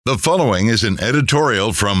The following is an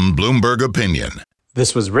editorial from Bloomberg Opinion.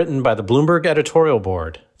 This was written by the Bloomberg editorial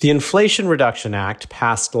board. The Inflation Reduction Act,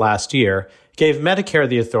 passed last year, gave Medicare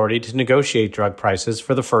the authority to negotiate drug prices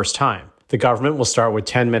for the first time. The government will start with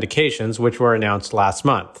 10 medications, which were announced last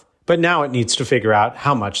month. But now it needs to figure out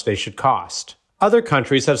how much they should cost. Other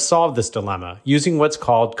countries have solved this dilemma using what's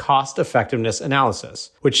called cost-effectiveness analysis,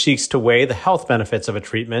 which seeks to weigh the health benefits of a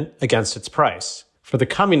treatment against its price. For the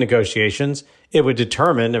coming negotiations, it would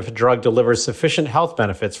determine if a drug delivers sufficient health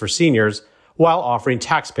benefits for seniors while offering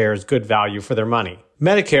taxpayers good value for their money.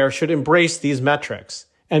 Medicare should embrace these metrics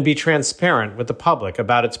and be transparent with the public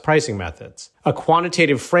about its pricing methods. A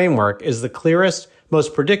quantitative framework is the clearest,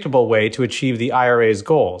 most predictable way to achieve the IRA's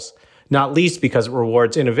goals, not least because it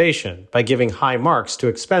rewards innovation by giving high marks to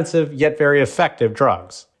expensive yet very effective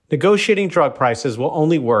drugs. Negotiating drug prices will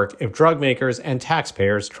only work if drug makers and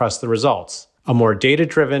taxpayers trust the results. A more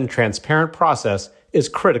data-driven, transparent process is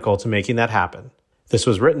critical to making that happen. This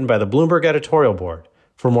was written by the Bloomberg editorial board.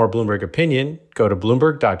 For more Bloomberg Opinion, go to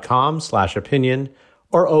bloomberg.com/opinion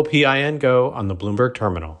or OPIN Go on the Bloomberg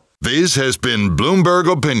terminal. This has been Bloomberg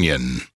Opinion.